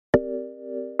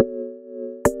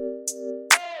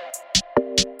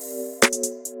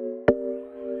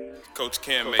Coach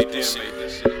Cam made this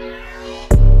shit.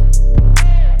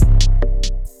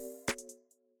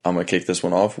 I'm going to kick this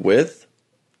one off with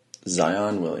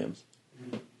Zion Williams.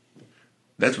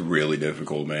 That's really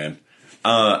difficult, man.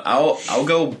 I'll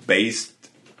go based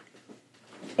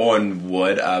on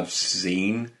what I've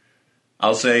seen.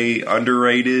 I'll say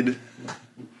underrated,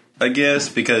 I guess,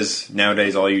 because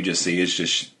nowadays all you just see is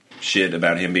just shit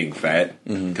about him being fat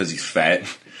because he's fat.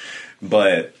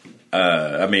 But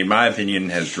I mean, my opinion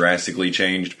has drastically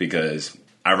changed because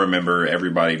I remember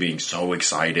everybody being so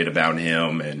excited about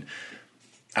him, and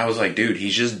I was like, dude,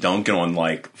 he's just dunking on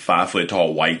like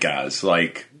 5-foot-tall white guys.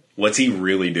 Like, what's he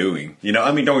really doing? You know,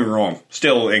 I mean, don't get me wrong,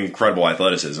 still incredible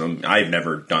athleticism. I've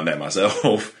never done that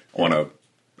myself on a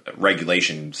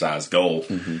regulation size goal,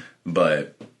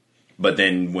 but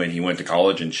then when he went to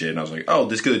college and shit, and I was like, oh,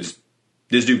 this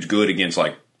dude's good against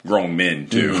like grown men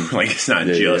too. Like, it's not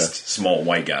just small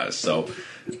white guys. So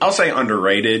I'll say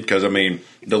underrated because I mean,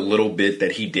 the little bit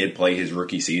that he did play his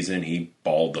rookie season, he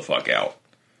balled the fuck out.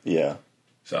 Yeah.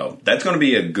 So that's going to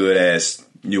be a good ass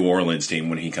New Orleans team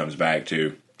when he comes back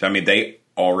too. I mean, they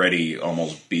already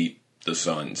almost beat the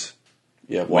Suns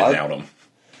without him.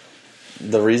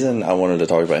 The reason I wanted to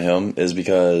talk about him is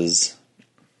because,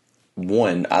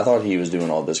 one, I thought he was doing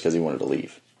all this because he wanted to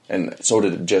leave. And so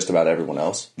did just about everyone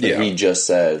else. But he just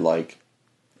said, like,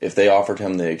 if they offered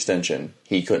him the extension,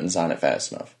 he couldn't sign it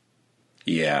fast enough.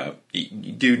 Yeah.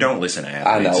 Dude, don't listen to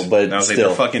athletes. I know, but I was still.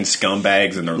 like, they're fucking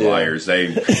scumbags and they're liars.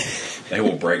 They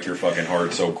will break your fucking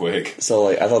heart so quick. So,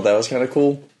 like, I thought that was kind of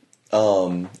cool.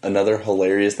 Another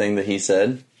hilarious thing that he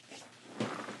said,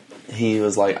 he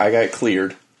was like, I got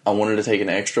cleared. I wanted to take an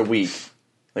extra week,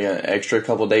 like an extra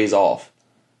couple days off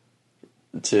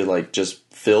to like just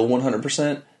feel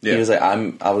 100%. Yeah. He was like, I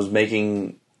was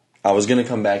going to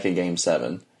come back in game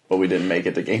 7, but we didn't make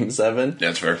it to game 7.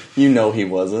 That's fair. You know, he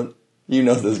wasn't. You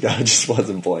know, this guy just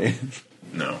wasn't playing.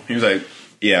 No. He was like,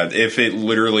 yeah, if it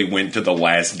literally went to the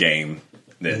last game,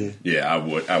 then I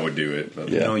would do it. But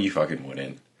no, you fucking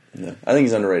wouldn't. Yeah. I think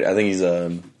he's underrated. I think he's,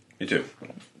 Me too.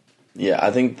 Yeah,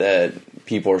 I think that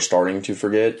people are starting to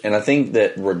forget. And I think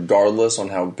that regardless on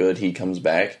how good he comes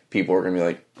back, people are going to be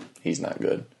like, he's not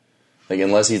good. Like,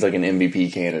 unless he's like an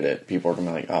MVP candidate, people are going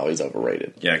to be like, oh, he's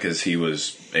overrated. Yeah, because he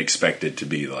was expected to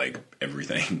be like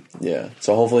everything. Yeah.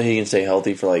 So hopefully he can stay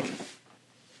healthy for like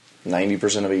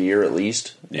 90% of a year at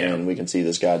least. Yeah. And we can see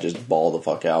this guy just ball the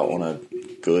fuck out on a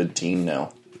good team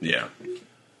now. Yeah.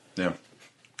 Yeah.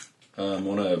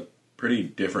 On a pretty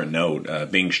different note,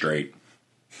 being straight.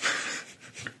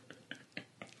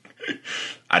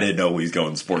 I didn't know he was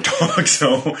going sport talk,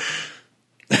 so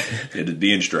it is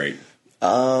being straight.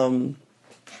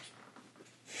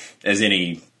 As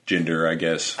any gender, I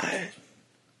guess.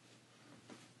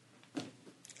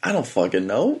 I don't fucking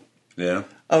know. Yeah.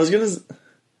 I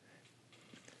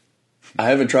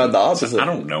haven't tried the opposite. I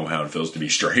don't know how it feels to be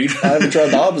straight. I haven't tried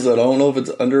the opposite. I don't know if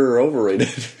it's under or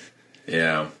overrated.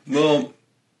 Yeah. Well,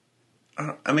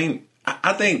 I mean,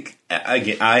 I think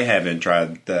I haven't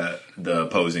tried the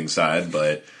opposing side,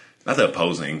 but not the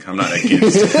opposing. I'm not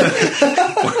against.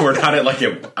 We're not at like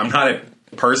I'm not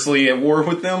personally at war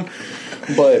with them,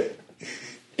 but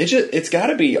it's got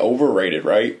to be overrated,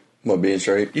 right? What, being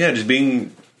straight? Yeah, just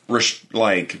being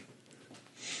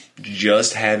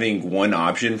just having one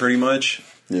option, pretty much.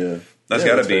 Yeah. That's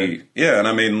got to be fair. Yeah, and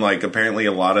I mean, like, apparently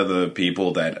a lot of the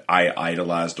people that I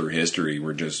idolized through history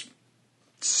were just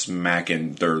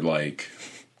smacking their like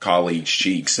colleagues'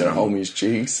 cheeks, their homies'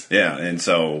 cheeks. Yeah, and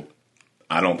so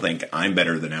I don't think I'm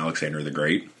better than Alexander the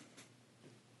Great.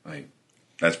 Like,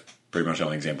 that's pretty much the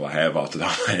only example I have off the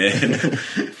top of my head.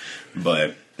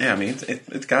 But yeah, I mean,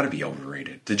 it's got to be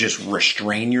overrated to just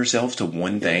restrain yourself to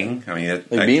one thing. I mean, that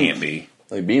can't be.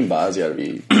 Like, being bi's got to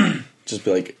be just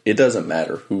be like, it doesn't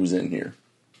matter who's in here.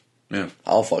 Yeah,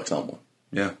 I'll fuck someone.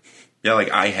 Yeah. Yeah,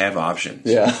 like, I have options.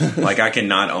 Yeah. Like, I can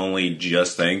not only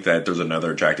just think that there's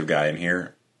another attractive guy in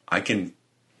here, I can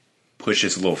push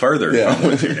this a little further if I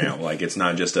want to now. Like, it's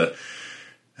not just well,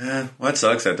 that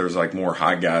sucks that there's, like, more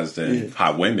hot guys than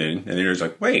hot women. And then you're just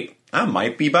like, wait, I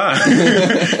might be bi.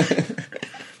 I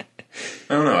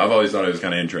don't know. I've always thought it was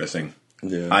kind of interesting.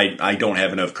 Yeah. I don't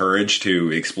have enough courage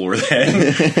to explore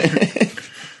that.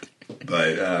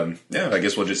 But, yeah, I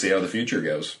guess we'll just see how the future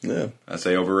goes. Yeah. I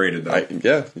say overrated, though.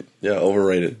 Yeah,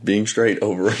 overrated. Being straight,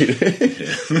 overrated.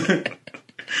 Yeah.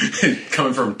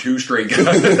 Coming from two straight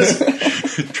guys.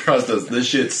 Trust us, this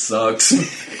shit sucks.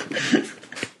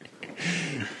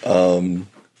 My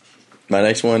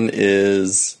next one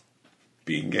is...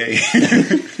 being gay.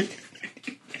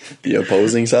 The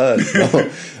opposing side.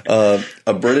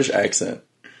 A British accent.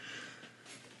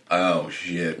 Oh,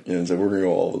 shit. Yeah, so we're gonna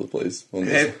go all over the place on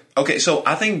this. Okay, so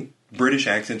I think British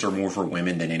accents are more for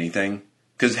women than anything.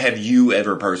 Because have you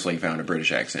ever personally found a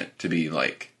British accent to be,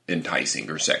 like, enticing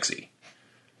or sexy?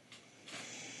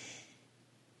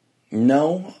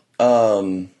 No. I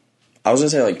was gonna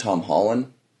say like Tom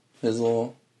Holland. His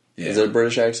little... Yeah. Is it a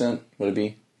British accent? Would it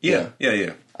be? Yeah.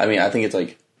 I mean, I think it's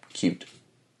like cute.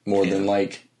 More than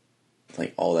like,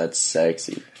 oh, that's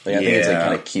sexy. Like, I think it's like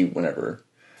kind of cute whenever...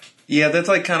 Yeah, that's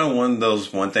like kind of one of those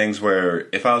things where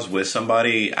if I was with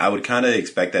somebody, I would kind of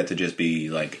expect that to just be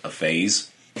like a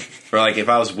phase. Or like if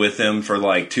I was with them for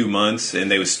like 2 months and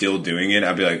they was still doing it,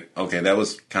 I'd be like, okay, that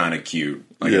was kind of cute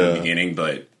like in the beginning,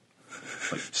 but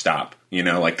like, stop. You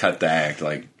know, like cut the act.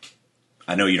 Like,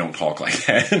 I know you don't talk like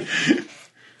that.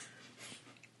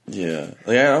 Yeah.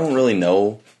 Like, I don't really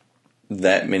know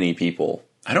that many people.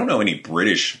 I don't know any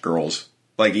British girls.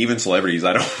 Like even celebrities,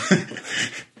 I don't...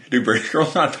 Do British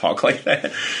girls not talk like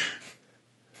that?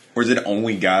 Or is it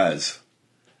only guys?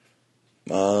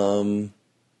 Hold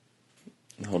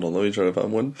on, let me try to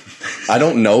find one. I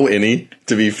don't know any,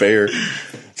 to be fair.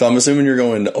 So I'm assuming you're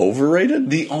going overrated?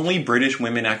 The only British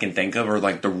women I can think of are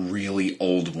like the really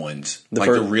old ones. The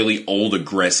first- really old,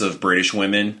 aggressive British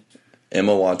women.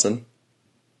 Emma Watson.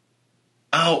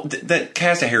 Oh, that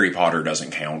cast of Harry Potter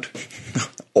doesn't count.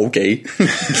 Okay.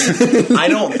 I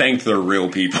don't think they're real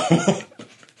people.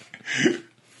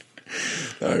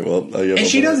 All right, well, And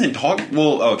she doesn't talk.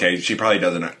 Well, okay, she probably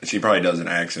doesn't. She probably does an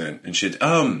accent and shit.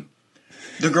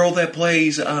 The girl that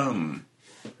plays Pamela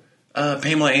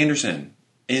Anderson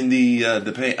in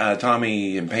the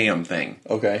Tommy and Pam thing.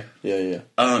 Okay, yeah.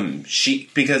 She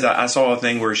because I saw a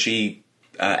thing where she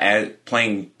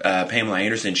playing Pamela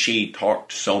Anderson. She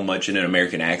talked so much in an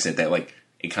American accent that like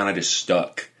it kind of just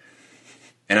stuck.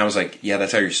 And I was like, yeah,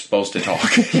 that's how you're supposed to talk,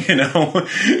 you know?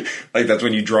 Like, that's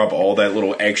when you drop all that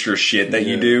little extra shit that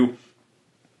you do.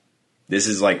 This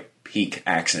is, like, peak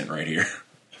accent right here.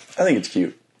 I think it's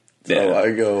cute. So Yeah.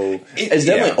 I go... It's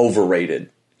definitely overrated.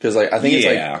 Because, like, I think it's,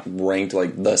 like, ranked,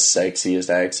 like, the sexiest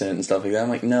accent and stuff like that. I'm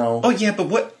like, no. Oh, yeah, but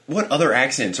what other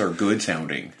accents are good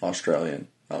sounding? Australian.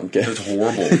 I don't get it. It's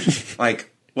horrible. Like,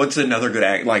 what's another good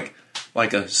accent?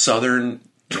 Like a southern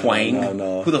twang?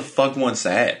 No. Who the fuck wants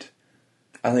that?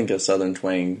 I think a southern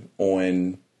twang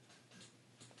on...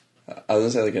 I was going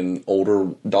to say, like, an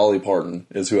older Dolly Parton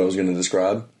is who I was going to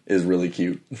describe, is really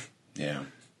cute. Yeah.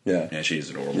 Yeah. Yeah,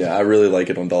 she's adorable. Yeah, I really like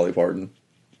it on Dolly Parton.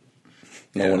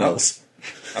 No one else.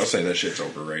 I'll say that shit's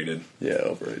overrated. Yeah,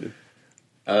 overrated.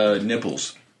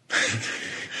 Nipples.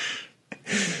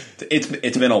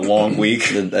 It's been a long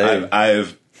week.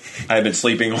 I've been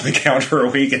sleeping on the couch for a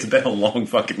week. It's been a long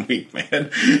fucking week, man.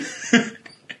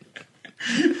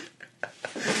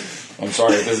 I'm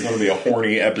sorry if this is going to be a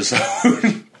horny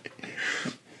episode.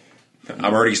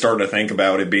 I'm already starting to think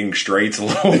about it being straight's a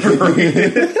little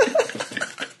overrated.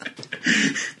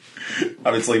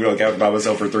 I've been sleeping on the couch by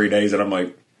myself for 3 days, and I'm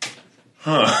like,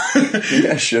 Maybe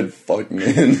I should fuck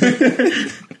men.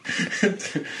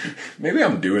 maybe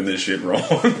I'm doing this shit wrong.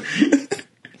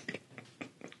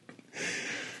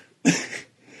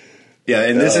 Yeah,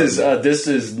 and this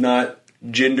is not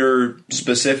gender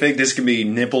specific. This could be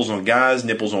nipples on guys,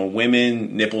 nipples on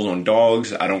women, nipples on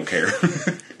dogs. I don't care.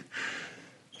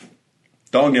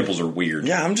 Dog nipples are weird.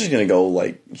 Yeah, I'm just gonna go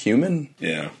like human.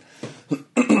 Yeah.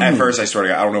 At first, I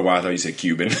don't know why I thought you said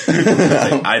Cuban.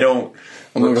 I don't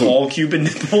recall Cuban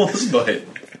nipples, but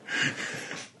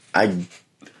I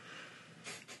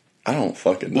don't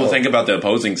fucking know. well, think about the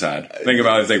opposing side. Think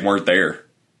about if they weren't there.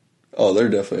 Oh, they're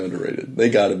definitely underrated. They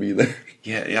gotta be there.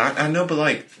 Yeah, I know, but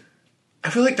like, I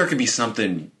feel like there could be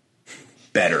something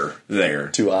better there.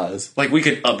 2 eyes. Like, we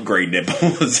could upgrade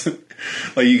nipples.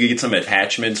 Like, you could get some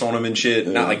attachments on them and shit.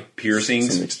 Not like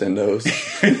piercings. Some extendos.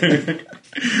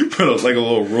 Put like a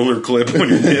little roller clip on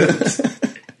your nips.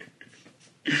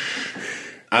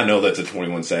 I know that's a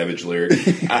 21 Savage lyric.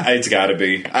 It's got to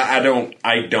be. I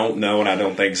don't know, and I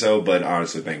don't think so. But I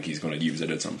honestly think he's going to use it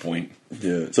at some point.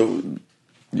 Yeah. So,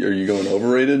 are you going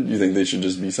overrated? You think they should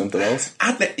just be something else?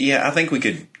 I think we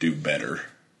could do better.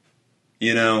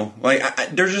 You know, like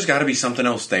there's just got to be something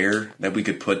else there that we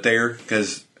could put there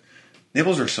because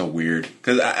nipples are so weird.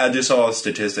 Because I just saw a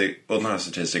statistic. Well, not a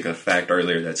statistic, a fact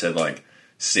earlier that said like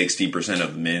 60%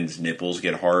 of men's nipples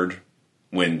get hard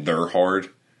when they're hard.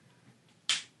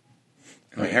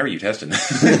 Like, how are you testing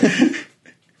that?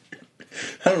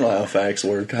 I don't know how facts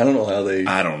work. I don't know how they...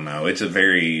 I don't know. It's a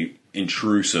very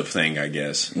intrusive thing, I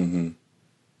guess. Mm-hmm.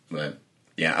 But,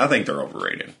 yeah, I think they're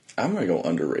overrated. I'm going to go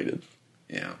underrated.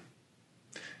 Yeah.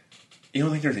 You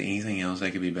don't think there's anything else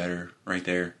that could be better right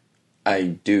there? I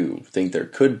do think there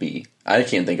could be. I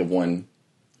can't think of one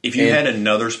If you had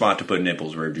another spot to put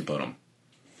nipples, where would you put them?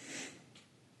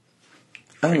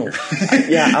 I don't know.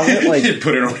 Yeah, I went like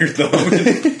Put it on your thumb.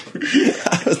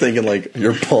 I was thinking like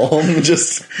your palm,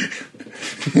 just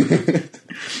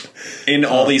In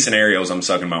all these scenarios, I'm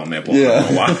sucking my own nipple. Yeah.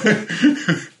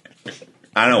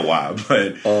 I don't know why,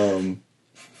 but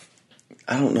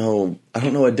I don't know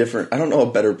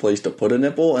a better place to put a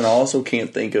nipple, and I also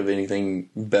can't think of anything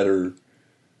better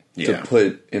to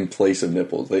put in place of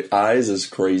nipples. Like eyes is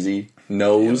crazy.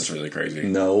 Nose, that's really crazy.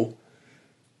 No.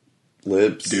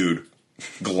 Lips, Dude,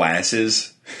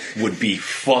 glasses would be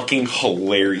fucking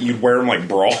hilarious. You'd wear them like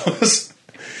bras.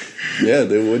 Yeah,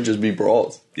 they would just be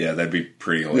bras. Yeah, that'd be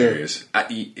pretty hilarious.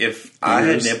 If I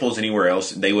had nipples anywhere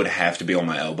else, they would have to be on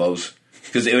my elbows.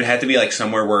 Because it would have to be like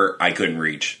somewhere where I couldn't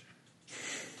reach.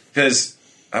 Because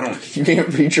I don't... You can't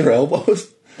reach your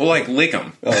elbows? Well, like, lick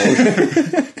them. Oh,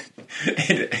 okay.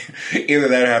 Either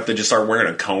that or I have to just start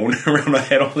wearing a cone around my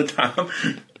head all the time.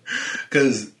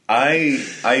 Because I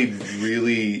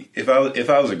really... If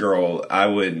I was a girl,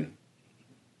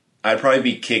 I'd probably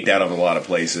be kicked out of a lot of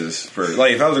places for,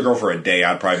 like, if I was a girl for a day,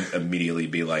 I'd probably immediately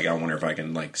be like, I wonder if I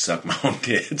can, like, suck my own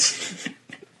tits.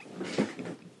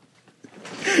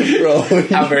 Bro,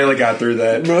 I barely got through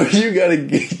that. bro, you gotta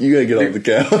get off the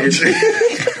couch.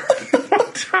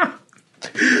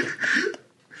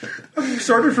 I'm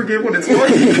starting to forget what it's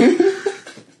like.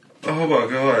 Oh my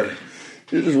god.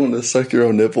 You just want to suck your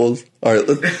own nipples. All right,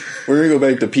 we're gonna go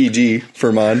back to PG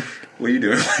for mine. What are you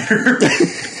doing later?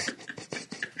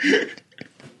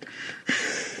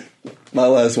 My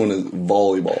last one is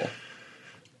volleyball.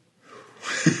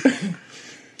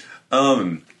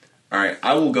 All right,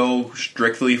 I will go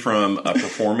strictly from a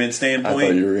performance I standpoint.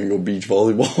 thought you were gonna go beach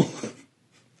volleyball.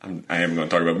 I am going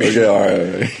to talk about beach. Okay, all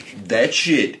right. That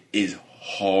shit is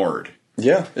hard.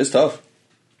 Yeah, it's tough.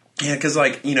 Yeah, because,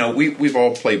 like, you know, we've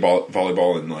all played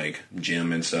volleyball in, like,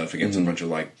 gym and stuff against a bunch of,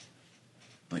 like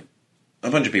a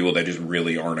bunch of people that just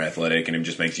really aren't athletic, and it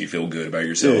just makes you feel good about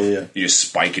yourself. Yeah. You just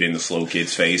spike it in the slow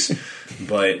kid's face.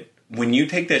 But when you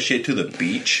take that shit to the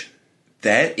beach,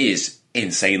 that is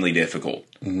insanely difficult.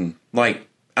 Mm-hmm. Like,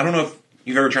 I don't know if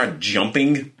you've ever tried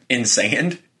jumping in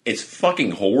sand. It's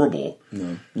fucking horrible.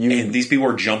 No. And these people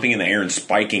are jumping in the air and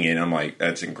spiking it, and I'm like,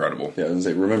 that's incredible. Yeah, I was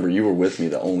gonna say, remember, you were with me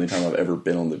the only time I've ever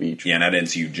been on the beach. Yeah, and I didn't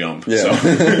see you jump. Yeah.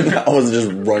 So. I was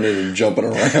just running and jumping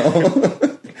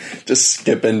around. Just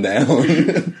skipping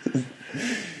down.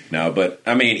 No, but,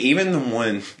 I mean, even the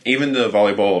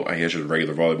volleyball, I guess it's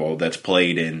regular volleyball, that's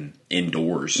played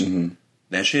indoors,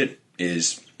 that shit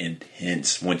is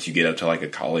intense once you get up to, like, a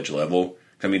college level.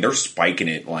 I mean, they're spiking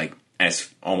it, like,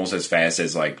 almost as fast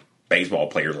as, like, baseball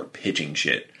players are pitching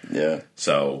shit. Yeah.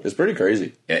 So. It's pretty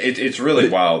crazy. Yeah, it's really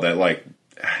wild that, like,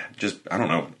 just, I don't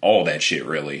know, all that shit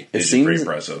really is just pretty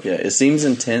impressive. Yeah, it seems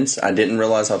intense. I didn't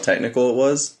realize how technical it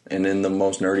was. And then the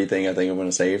most nerdy thing I think I'm going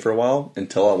to say for a while,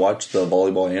 until I watched the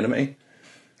volleyball anime,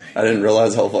 I didn't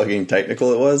realize how fucking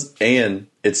technical it was. And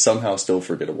it's somehow still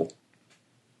forgettable.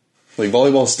 Like,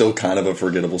 volleyball is still kind of a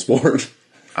forgettable sport.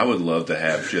 I would love to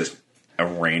have just a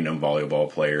random volleyball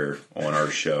player on our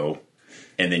show,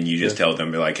 and then you just tell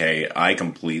them, be like, hey, I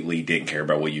completely didn't care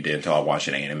about what you did until I watched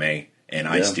an anime, and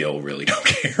I still really don't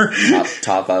care.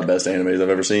 Top 5 best animes I've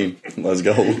ever seen. Let's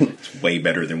go. It's way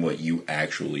better than what you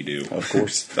actually do. Of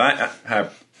course. I'm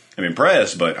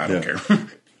impressed, but I don't care.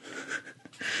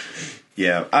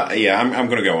 I'm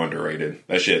going to go underrated.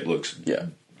 That shit looks... Yeah.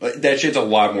 That shit's a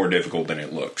lot more difficult than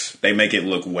it looks. They make it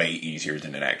look way easier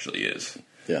than it actually is.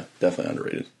 Yeah, definitely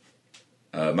underrated.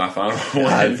 My final one.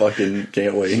 I fucking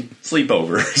can't wait.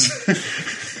 Sleepovers.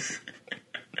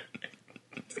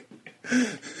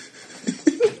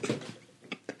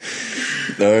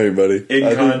 All right, buddy.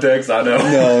 In context, I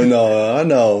know. No, I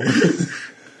know.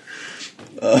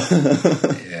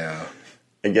 Yeah.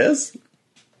 I guess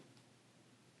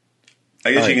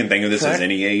you can think of this as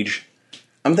any age.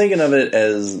 I'm thinking of it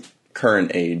as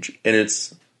current age, and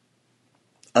it's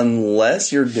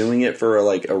unless you're doing it for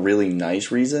like a really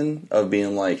nice reason of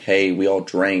being like, hey, we all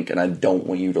drank and I don't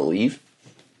want you to leave.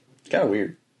 It's kind of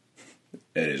weird.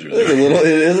 It is really weird.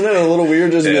 Isn't it a little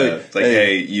weird? Just it's like,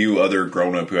 hey, you other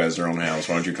grown up who has their own house,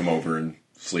 why don't you come over and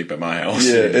sleep at my house?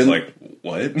 Yeah, and it's like,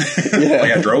 what? Yeah.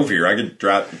 Like, I drove here. I could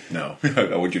drive. No,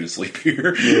 I want you to sleep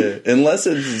here. Yeah, unless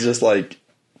it's just like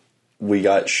we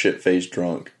got shit faced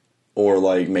drunk, or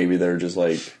like maybe they're just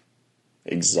like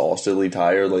exhaustedly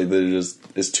tired, like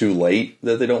it's too late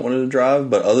that they don't want to drive.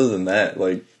 But other than that,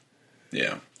 like,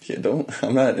 yeah,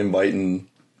 I'm not inviting.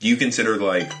 Do you consider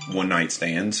like one night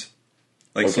stands,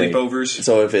 like sleepovers?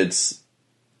 So if it's,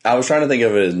 I was trying to think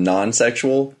of it as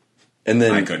non-sexual, and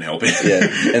then I couldn't help it.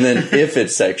 Yeah, and then if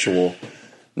it's sexual,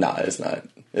 nah, it's not.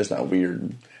 It's not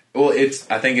weird. Well,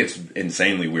 I think it's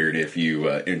insanely weird if you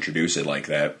introduce it like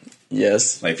that.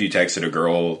 Yes. Like if you texted a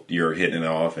girl, you're hitting it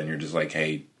off, and you're just like,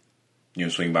 "Hey, you know,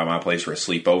 swing by my place for a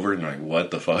sleepover," and you're like,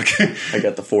 "What the fuck?" I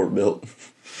got the fort built.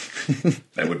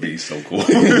 That would be so cool.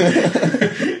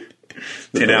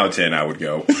 10 out of 10, I would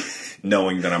go,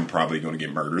 knowing that I'm probably going to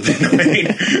get murdered that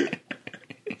night.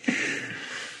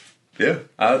 Yeah,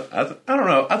 I don't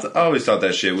know. I always thought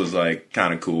that shit was like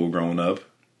kind of cool growing up.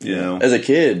 You know, As a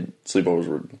kid, sleepovers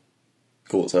were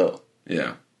cool as hell.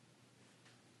 yeah,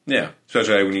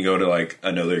 especially like when you go to like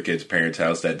another kid's parents'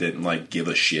 house that didn't like give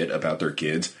a shit about their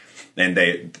kids, and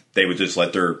they would just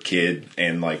let their kid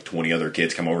and like 20 other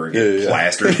kids come over and get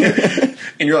plastered.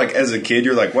 And you're like, as a kid,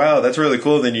 you're like, wow, that's really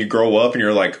cool. Then you grow up and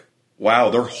you're like, wow,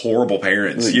 they're horrible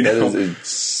parents. Like, you know, that is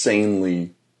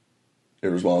insanely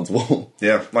irresponsible.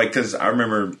 yeah, like because I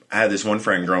remember I had this one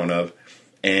friend growing up,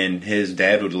 and his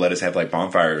dad would let us have like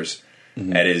bonfires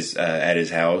at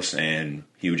his house, and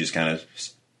he would just kind of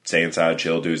stay inside,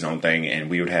 chill, do his own thing, and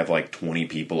we would have like 20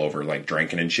 people over, like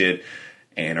drinking and shit.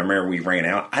 And I remember we ran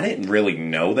out. I didn't really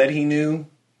know that he knew,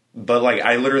 but like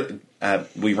I literally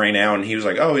we ran out, and he was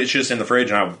like, "Oh, it's just in the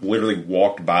fridge." And I literally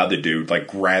walked by the dude, like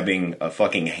grabbing a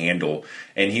fucking handle,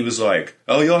 and he was like,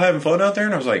 "Oh, y'all having fun out there?"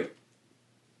 And I was like,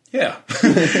 yeah.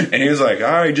 And he was like,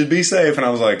 all right, just be safe. And I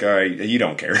was like, all right, you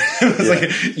don't care. I was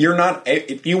like, you're not,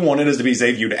 if you wanted us to be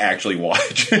safe, you'd actually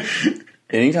watch.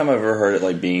 Anytime I've ever heard it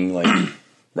like being like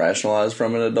rationalized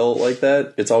from an adult like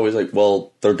that, it's always like,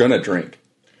 well, they're gonna drink.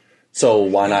 So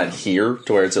why not here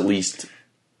to where it's at least...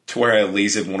 To where at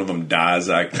least if one of them dies,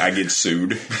 I get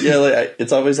sued. Yeah, like,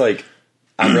 it's always like,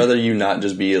 I'd rather you not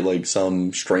just be at like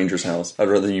some stranger's house. I'd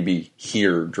rather you be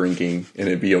here drinking and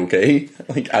it be okay.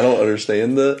 Like, I don't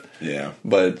understand that. Yeah.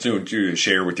 But So you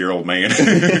share with your old man.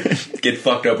 Get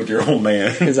fucked up with your old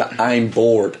man. because I'm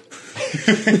bored.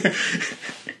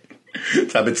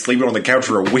 I've been sleeping on the couch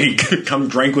for a week. Come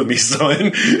drink with me,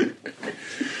 son.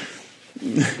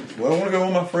 Well, I want to go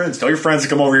with my friends. Tell your friends to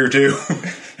come over here too.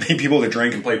 Need people to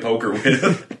drink and play poker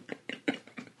with.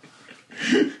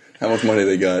 How much money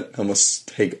they got? I must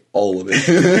take all of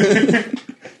it.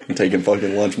 I'm taking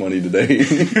fucking lunch money today.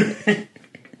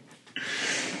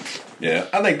 Yeah,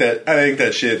 I think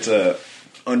that shit's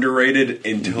underrated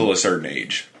until a certain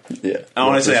age. Yeah.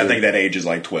 Honestly, for I sure. think that age is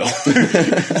like 12.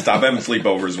 Stop having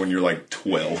sleepovers when you're like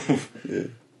 12. Yeah.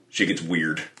 Shit gets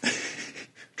weird.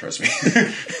 Trust me.